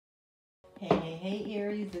Hey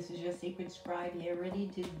Aries, this is your Sacred Scribe here, ready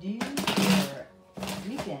to do your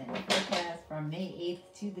weekend forecast from May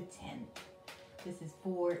 8th to the 10th. This is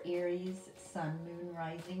for Aries, Sun, Moon,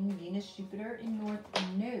 Rising, Venus, Jupiter, and North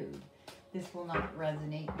Node. This will not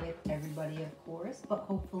resonate with everybody, of course, but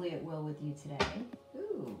hopefully it will with you today.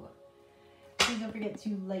 Ooh. Please don't forget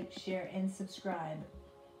to like, share, and subscribe.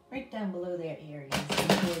 Right down below there, Aries.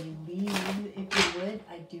 Before you leave, if you would,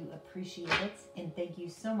 I do appreciate it. And thank you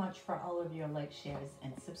so much for all of your likes, shares,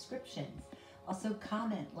 and subscriptions. Also,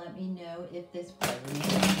 comment. Let me know if this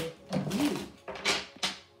resonates with you.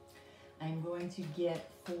 I'm going to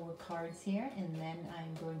get 4 cards here, and then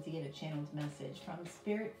I'm going to get a channeled message from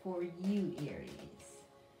Spirit for you, Aries.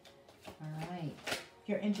 All right. If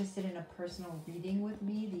you're interested in a personal reading with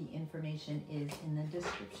me, the information is in the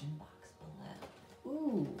description box.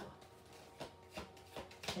 Ooh,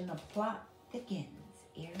 and the plot thickens,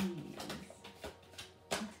 Aries.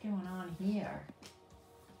 What's going on here?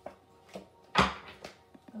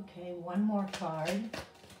 Okay, 1 more card.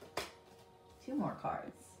 2 more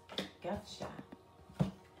cards. Gotcha.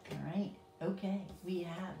 All right, okay. We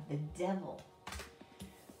have the Devil.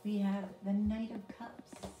 We have the Knight of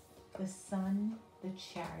Cups, the Sun, the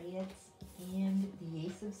Chariots, and the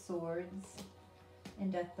Ace of Swords.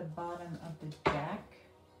 And at the bottom of the deck,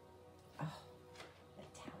 oh, the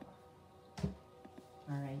Tower.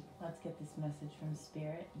 All right, let's get this message from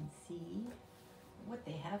Spirit and see what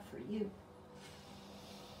they have for you.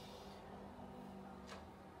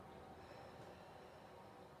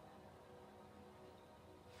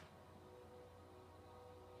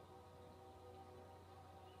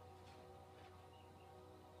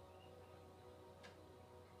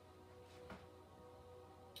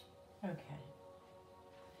 Okay.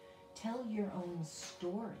 Tell your own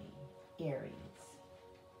story, Aries.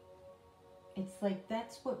 It's like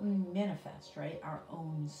that's what we manifest, right? Our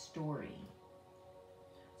own story.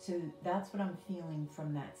 So that's what I'm feeling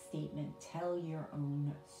from that statement. Tell your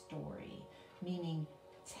own story. Meaning,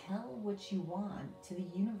 tell what you want to the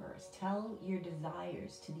universe. Tell your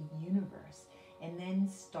desires to the universe. And then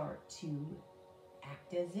start to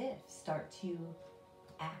act as if. Start to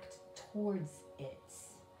act towards it.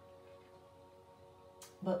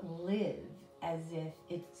 But live as if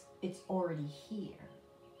it's already here.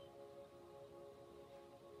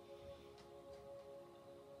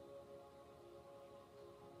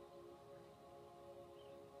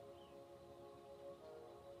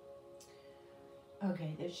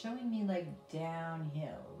 Okay, they're showing me like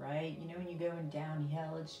downhill, right? You know, when you're going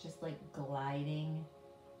downhill, it's just like gliding.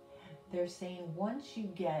 They're saying once you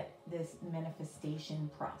get this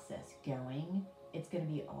manifestation process going, it's going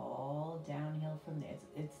to be all downhill from there.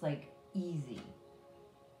 It's like easy.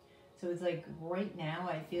 So it's like right now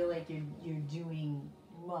I feel like you're doing,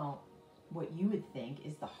 well, what you would think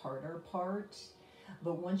is the harder part.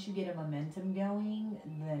 But once you get a momentum going,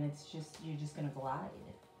 then it's just, you're just going to glide.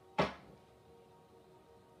 The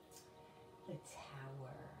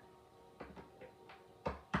Tower.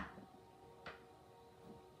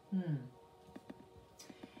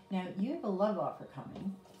 Now you have a love offer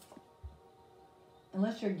coming.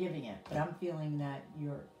 Unless you're giving it, but I'm feeling that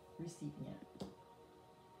you're receiving it.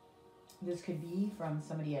 This could be from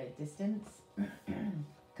somebody at a distance.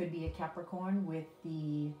 Could be a Capricorn with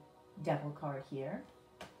the Devil card here.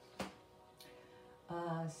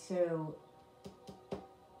 So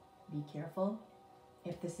be careful.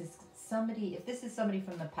 If this is somebody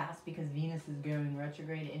from the past, because Venus is going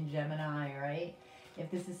retrograde in Gemini, right? If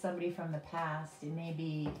this is somebody from the past, it may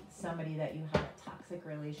be somebody that you have a toxic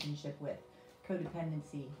relationship with.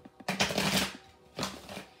 Codependency.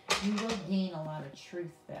 You will gain a lot of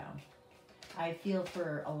truth though. I feel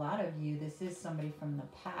for a lot of you, this is somebody from the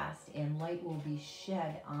past, and light will be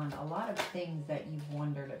shed on a lot of things that you've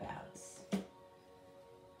wondered about.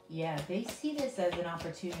 Yeah, they see this as an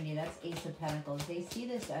opportunity. That's Ace of Pentacles. They see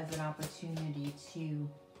this as an opportunity to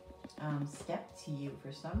step to you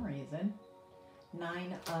for some reason.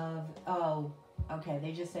 9 of, oh, okay,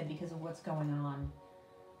 they just said because of what's going on.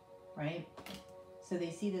 Right? So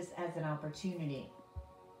they see this as an opportunity.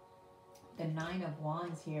 The 9 of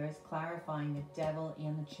Wands here is clarifying the Devil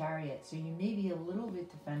and the Chariot. So you may be a little bit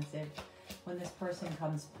defensive when this person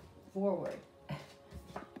comes forward.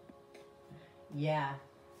 Yeah.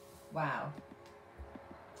 Wow.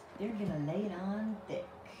 They're going to lay it on thick.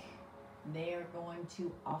 They are going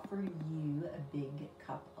to offer you a big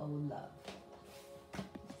cup of love. Yes,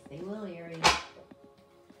 they will, Aries.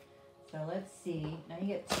 So let's see. Now you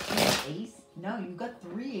get 2 aces. No, you've got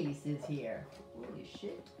 3 aces here. Holy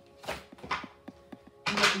shit.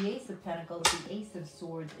 You got the Ace of Pentacles, the Ace of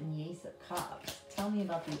Swords, and the Ace of Cups. Tell me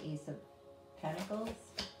about the Ace of Pentacles.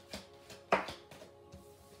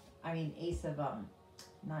 Ace of,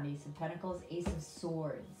 not Ace of Pentacles, Ace of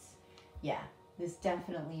Swords. Yeah, this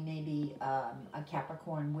definitely may be a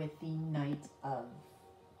Capricorn with the Knight of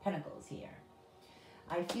Pentacles here.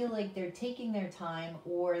 I feel like they're taking their time,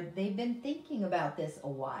 or they've been thinking about this a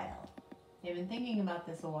while. They've been thinking about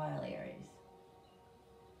this a while, Aries.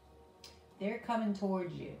 They're coming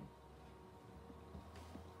towards you.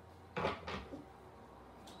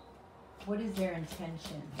 What is their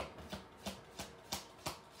intention?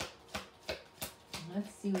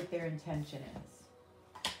 Let's see what their intention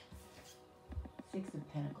is. Six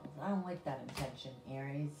of Pentacles. I don't like that intention,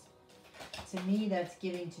 Aries. To me, that's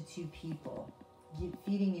giving to two people.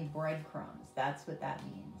 Feeding you breadcrumbs. That's what that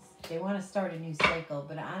means. They want to start a new cycle,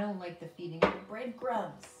 but I don't like the feeding of the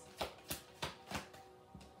breadcrumbs.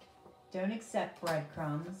 Don't accept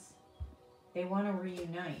breadcrumbs. They want to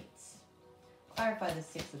reunite. Clarify the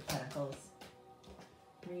Six of Pentacles.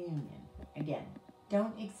 Reunion. Again,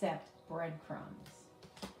 don't accept breadcrumbs.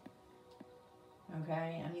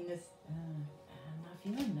 Okay? I mean, this, I'm not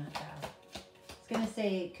feeling that though. I was going to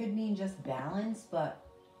say it could mean just balance, but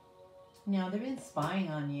no, they've been spying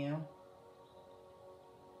on you.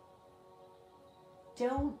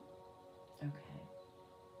 Don't, okay.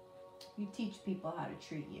 You teach people how to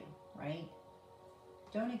treat you, right?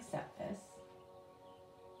 Don't accept this.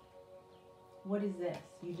 What is this?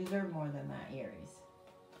 You deserve more than that, Aries.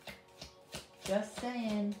 Just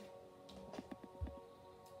saying.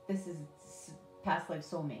 This is past life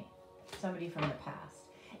soulmate. Somebody from the past.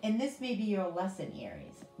 And this may be your lesson,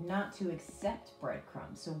 Aries. Not to accept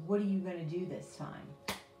breadcrumbs. So what are you going to do this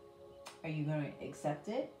time? Are you going to accept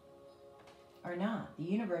it or not? The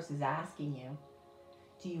universe is asking you.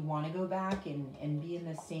 Do you want to go back and be in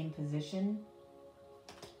the same position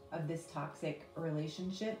of this toxic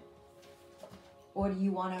relationship? Or do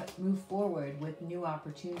you want to move forward with new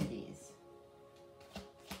opportunities?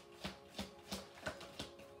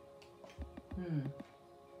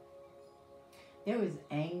 There was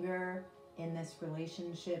anger in this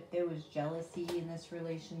relationship. There was jealousy in this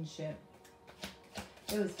relationship.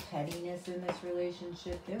 There was pettiness in this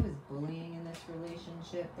relationship. There was bullying in this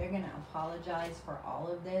relationship. They're going to apologize for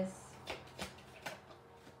all of this.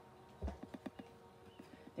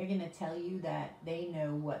 They're going to tell you that they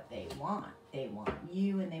know what they want. They want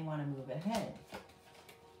you and they want to move ahead.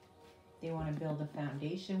 They want to build a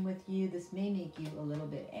foundation with you. This may make you a little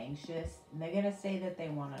bit anxious. And they're going to say that they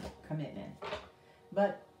want a commitment.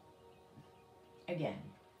 But, again,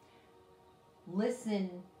 listen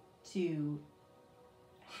to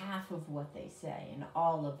half of what they say and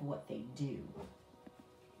all of what they do.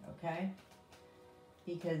 Okay?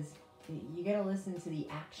 Because you got to listen to the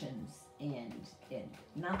actions and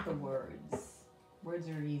not the words. Words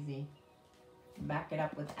are easy. Back it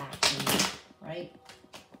up with action, right?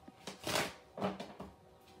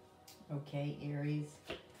 Okay, Aries.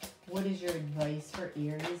 What is your advice for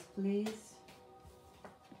Aries, please?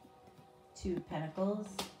 Two of Pentacles.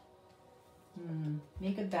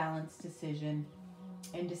 Make a balanced decision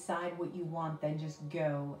and decide what you want, then just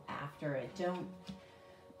go after it. Don't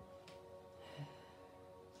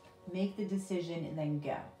make the decision and then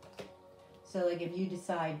go. So like if you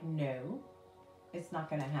decide no, it's not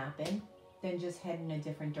going to happen, then just head in a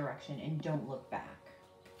different direction and don't look back.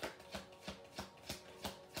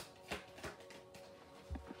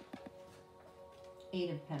 Eight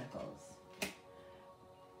of Pentacles.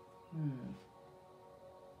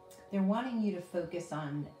 They're wanting you to focus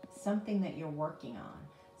on something that you're working on,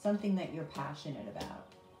 something that you're passionate about.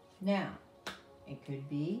 Now, it could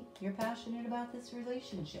be you're passionate about this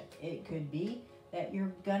relationship. It could be that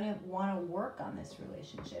you're gonna want to work on this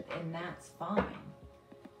relationship, and that's fine.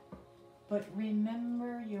 But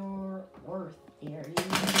remember your worth, Aries.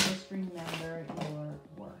 Just remember your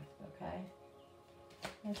worth, okay?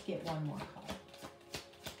 Let's get one more card.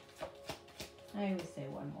 I always say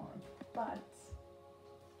one more, but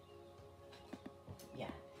yeah,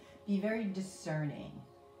 be very discerning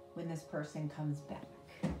when this person comes back.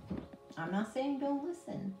 I'm not saying don't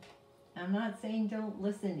listen. I'm not saying don't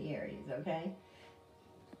listen, Aries, okay?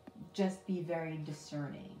 Just be very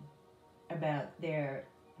discerning about their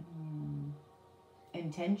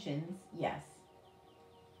intentions, yes,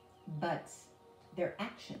 but their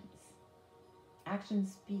actions.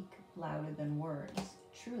 Actions speak louder than words,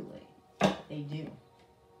 truly. They do.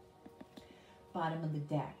 Bottom of the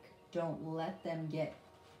deck. Don't let them get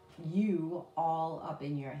you all up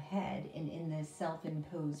in your head and in this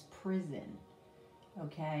self-imposed prison.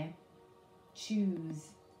 Okay? Choose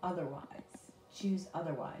otherwise. Choose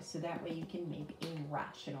otherwise. So that way you can make a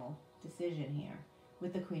rational decision here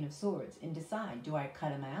with the Queen of Swords and decide, do I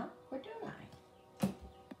cut him out or don't I?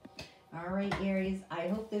 All right, Aries, I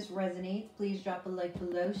hope this resonates. Please drop a like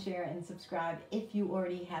below, share, and subscribe if you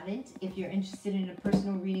already haven't. If you're interested in a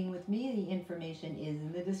personal reading with me, the information is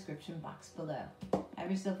in the description box below.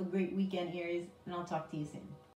 Have yourself a great weekend, Aries, and I'll talk to you soon.